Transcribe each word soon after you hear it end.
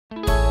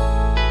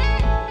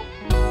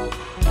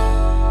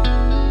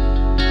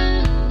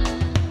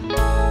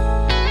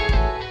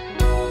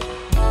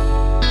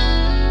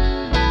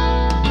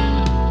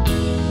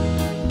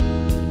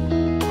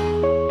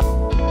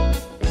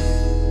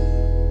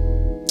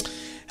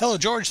Hello,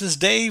 George. This is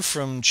Dave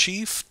from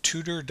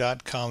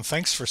ChiefTutor.com.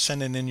 Thanks for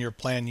sending in your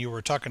plan. You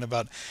were talking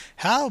about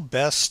how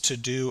best to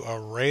do a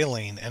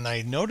railing, and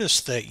I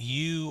noticed that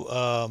you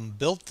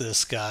built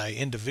this guy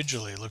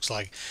individually. It looks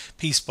like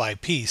piece by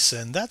piece,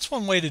 and that's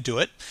one way to do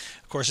it.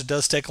 Of course, it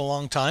does take a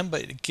long time,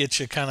 but it gets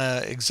you kind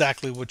of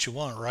exactly what you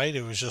want, right?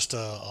 It was just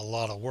a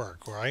lot of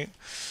work, right?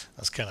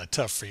 That's kind of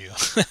tough for you.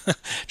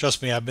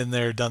 Trust me, I've been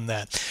there, done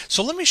that.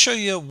 So let me show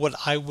you what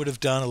I would have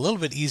done a little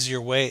bit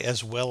easier way,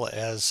 as well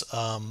as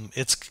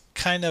it's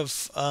kind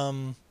of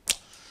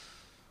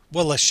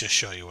well, let's just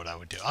show you what I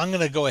would do. I'm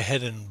going to go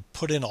ahead and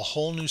put in a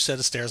whole new set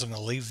of stairs. I'm going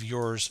to leave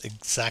yours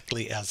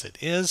exactly as it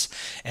is,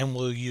 and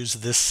we'll use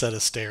this set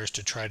of stairs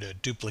to try to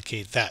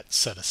duplicate that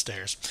set of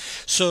stairs.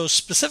 So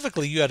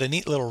specifically, you had a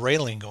neat little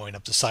railing going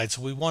up the side,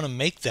 so we want to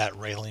make that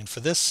railing for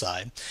this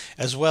side,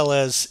 as well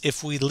as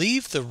if we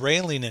leave the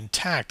railing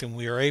intact and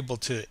we are able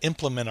to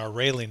implement our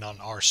railing on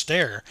our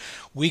stair,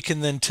 we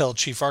can then tell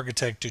Chief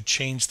Architect to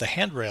change the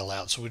handrail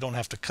out, so we don't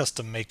have to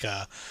custom make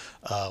a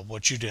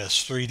what you did is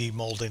 3D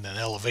molding and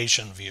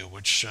elevation view,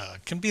 which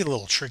can be a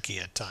little tricky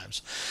at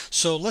times.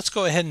 So let's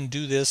go ahead and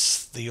do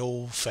this the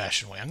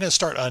old-fashioned way. I'm going to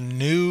start a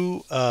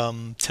new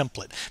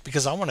template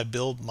because I want to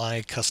build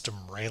my custom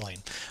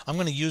railing. I'm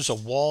going to use a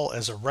wall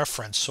as a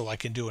reference so I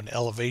can do an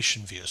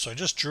elevation view. So I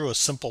just drew a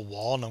simple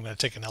wall, and I'm going to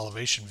take an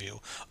elevation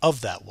view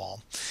of that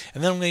wall.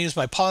 And then I'm going to use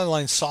my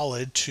polyline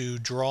solid to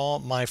draw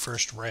my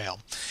first rail.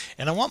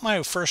 And I want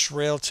my first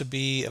rail to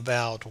be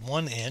about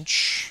 1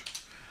 inch.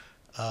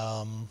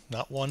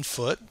 Not 1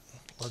 foot.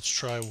 Let's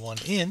try 1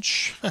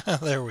 inch.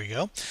 There we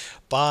go.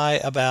 By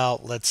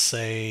about, let's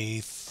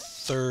say,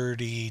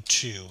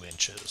 32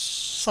 inches.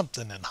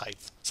 Something in height.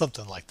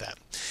 Something like that.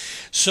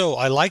 So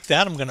I like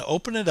that. I'm going to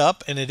open it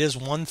up, and it is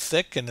 1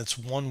 thick and it's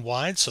 1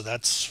 wide, so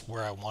that's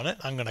where I want it.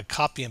 I'm going to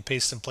copy and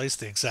paste and place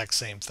the exact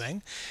same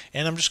thing,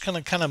 and I'm just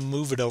going to kind of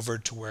move it over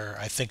to where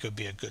I think it would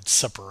be a good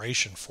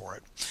separation for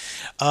it.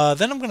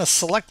 Then I'm going to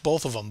select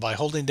both of them. By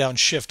holding down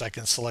Shift, I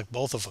can select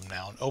both of them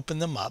now and open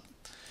them up.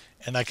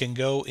 And I can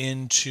go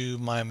into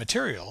my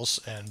materials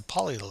and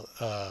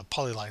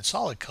polyline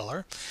solid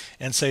color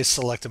and say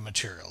select a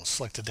material,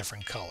 select a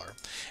different color.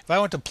 If I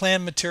want to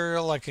plan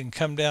material, I can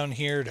come down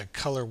here to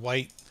color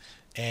white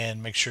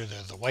and make sure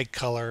they're the white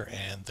color,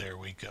 and there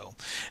we go.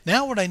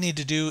 Now what I need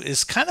to do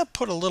is kind of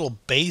put a little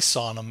base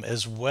on them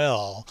as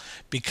well,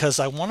 because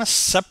I want to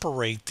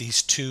separate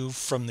these two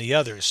from the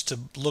others to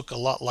look a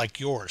lot like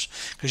yours,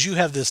 because you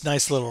have this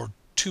nice little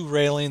 2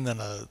 railing, then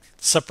a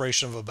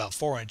separation of about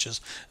 4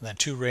 inches, and then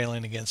 2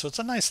 railing again. So it's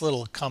a nice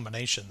little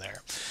combination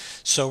there.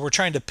 So we're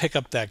trying to pick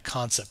up that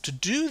concept. To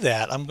do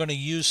that, I'm going to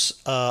use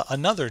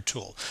another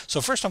tool. So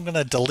first I'm going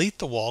to delete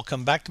the wall,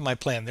 come back to my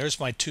plan. There's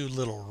my 2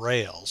 little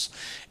rails.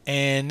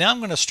 And now I'm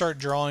going to start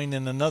drawing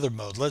in another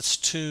mode. Let's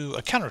do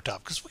a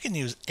countertop, because we can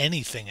use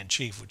anything in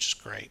Chief, which is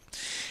great.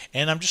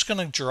 And I'm just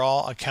going to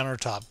draw a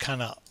countertop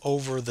kind of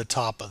over the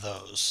top of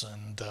those,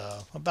 and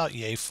about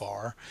yay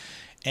far.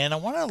 And I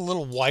want it a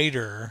little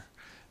wider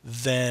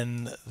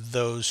than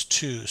those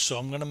two, so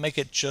I'm going to make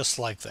it just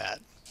like that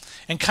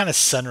and kind of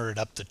center it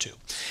up the two.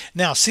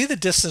 Now see, the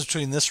distance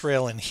between this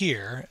rail and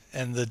here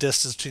and the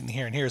distance between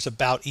here and here is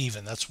about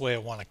even. That's the way I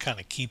want to kind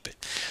of keep it.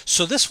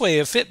 So this way,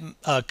 if it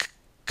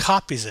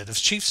copies it, if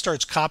Chief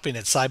starts copying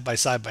it side by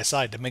side by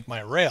side to make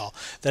my rail,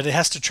 that it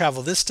has to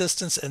travel this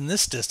distance and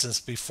this distance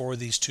before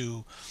these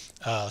two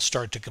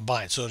start to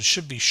combine. So it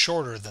should be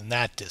shorter than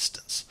that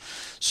distance.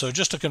 So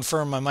just to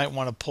confirm, I might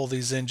want to pull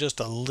these in just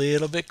a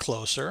little bit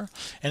closer.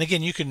 And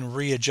again, you can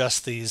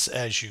readjust these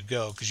as you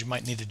go, because you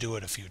might need to do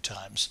it a few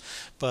times.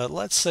 But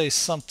let's say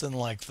something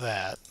like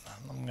that.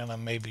 I'm going to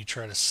maybe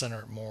try to center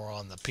it more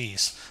on the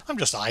piece. I'm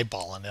just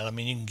eyeballing it. I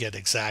mean, you can get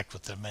exact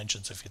with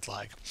dimensions if you'd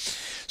like.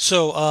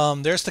 So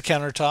there's the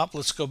countertop.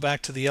 Let's go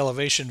back to the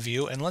elevation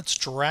view, and let's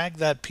drag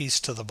that piece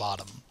to the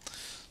bottom.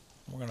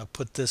 We're going to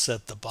put this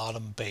at the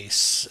bottom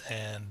base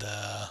and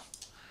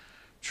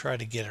try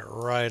to get it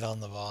right on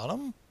the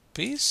bottom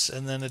piece.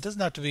 And then it doesn't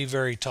have to be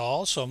very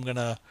tall, so I'm going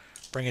to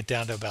bring it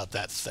down to about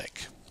that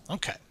thick.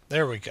 Okay,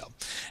 there we go.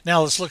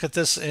 Now let's look at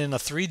this in a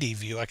 3D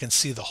view. I can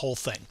see the whole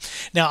thing.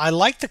 Now I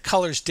like the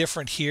colors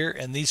different here,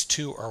 and these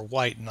two are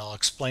white, and I'll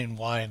explain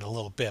why in a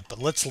little bit. But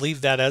let's leave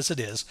that as it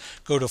is.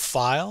 Go to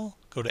File,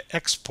 go to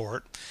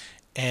Export,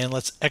 and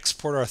let's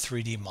export our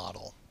 3D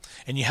model.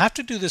 And you have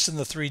to do this in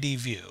the 3D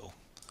view.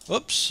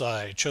 Oops,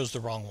 I chose the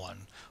wrong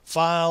one.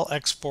 File,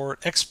 Export,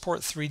 Export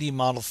 3D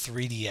Model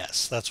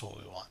 3DS. That's what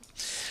we want.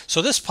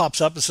 So this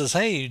pops up and says,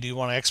 hey, do you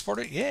want to export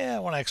it? Yeah, I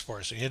want to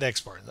export it. So you hit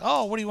Export.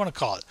 Oh, what do you want to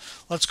call it?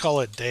 Let's call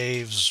it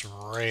Dave's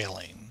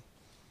Railing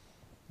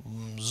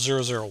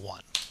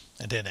 001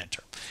 and hit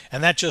Enter.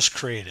 And that just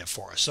created it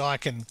for us. So I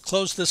can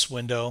close this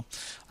window.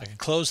 I can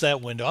close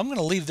that window. I'm going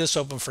to leave this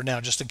open for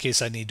now just in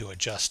case I need to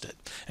adjust it,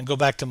 and go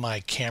back to my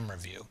camera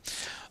view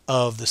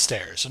of the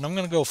stairs. And I'm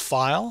going to go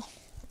File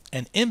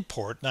and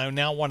Import.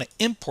 Now I want to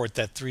import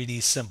that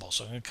 3D symbol.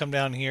 So I'm going to come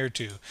down here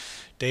to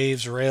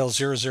Dave's Rail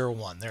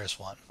 001. There's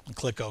one. And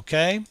click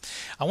OK.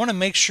 I want to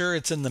make sure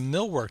it's in the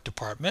millwork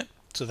department.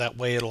 So that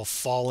way it'll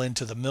fall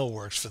into the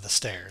millworks for the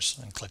stairs,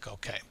 and click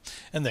OK.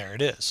 And there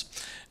it is.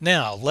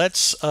 Now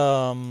let's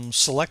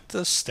select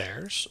the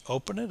stairs,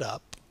 open it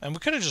up, and we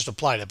could have just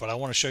applied it, but I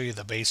want to show you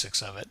the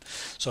basics of it.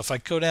 So if I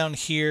go down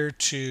here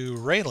to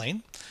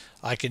railing,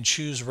 I can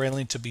choose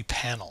railing to be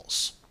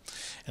panels.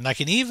 And I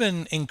can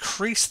even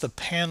increase the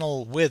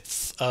panel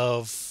width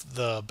of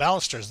the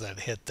balusters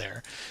that hit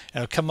there.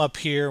 And I'll come up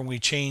here and we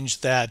change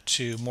that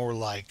to more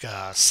like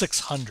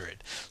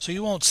 600. So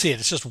you won't see it.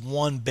 It's just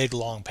one big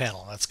long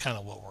panel. That's kind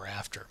of what we're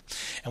after.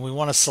 And we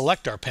want to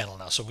select our panel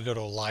now. So we go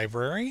to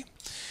library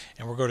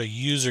and we'll go to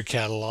user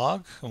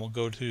catalog and we'll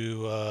go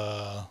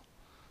to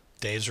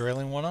Dave's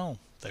Railing 1.0.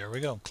 There we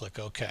go. Click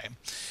OK.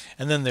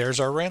 And then there's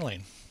our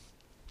railing.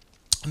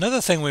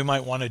 Another thing we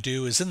might want to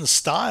do is in the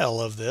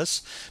style of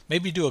this,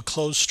 maybe do a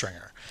closed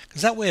stringer,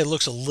 because that way it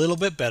looks a little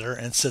bit better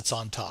and sits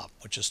on top,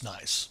 which is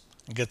nice.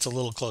 It gets a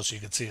little closer. You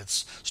can see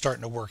it's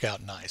starting to work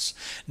out nice.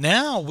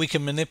 Now we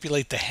can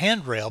manipulate the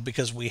handrail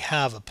because we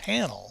have a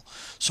panel.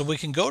 So we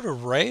can go to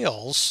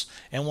rails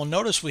and we'll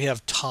notice we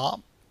have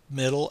top,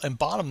 middle, and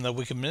bottom that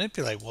we can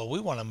manipulate. Well, we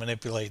want to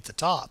manipulate the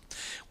top.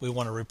 We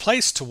want to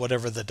replace to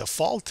whatever the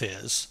default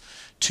is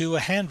to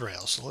a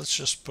handrail. So let's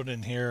just put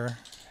in here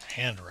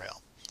handrail.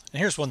 And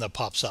here's one that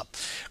pops up.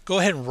 Go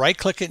ahead and right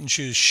click it and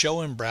choose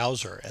show in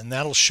browser, and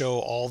that'll show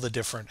all the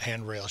different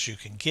handrails you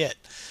can get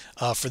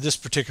for this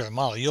particular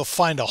model. You'll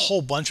find a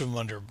whole bunch of them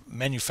under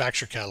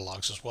manufacturer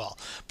catalogs as well.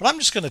 But I'm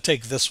just going to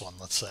take this one,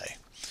 let's say.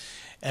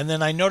 And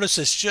then I notice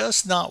it's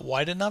just not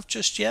wide enough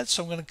just yet,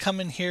 so I'm going to come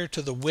in here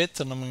to the width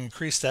and I'm going to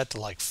increase that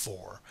to like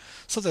 4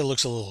 so that it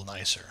looks a little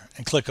nicer,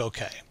 and click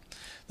OK.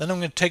 Then I'm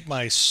going to take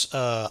my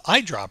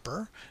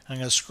eyedropper, I'm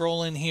going to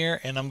scroll in here,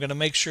 and I'm going to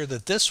make sure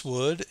that this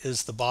wood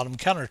is the bottom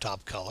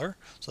countertop color,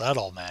 so that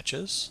all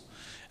matches.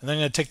 And then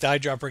I'm going to take the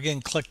eyedropper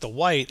again, click the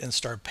white, and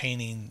start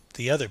painting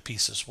the other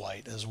pieces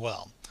white as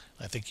well.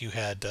 I think you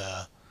had,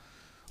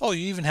 oh,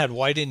 you even had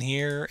white in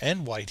here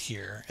and white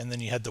here, and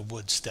then you had the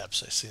wood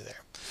steps I see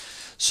there.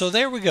 So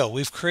there we go.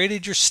 We've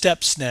created your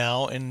steps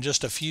now in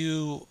just a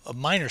few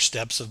minor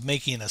steps of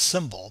making a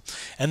symbol.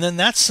 And then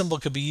that symbol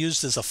could be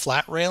used as a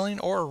flat railing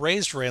or a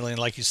raised railing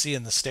like you see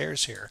in the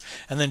stairs here.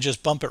 And then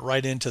just bump it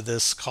right into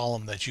this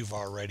column that you've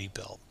already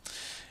built.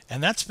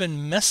 And that's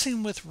been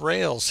Messing with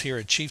Rails here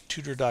at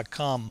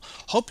ChiefTutor.com.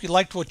 Hope you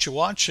liked what you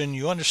watched and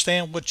you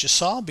understand what you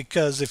saw,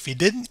 because if you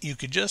didn't, you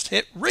could just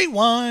hit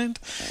rewind.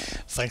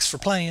 Thanks for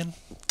playing.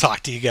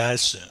 Talk to you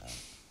guys soon.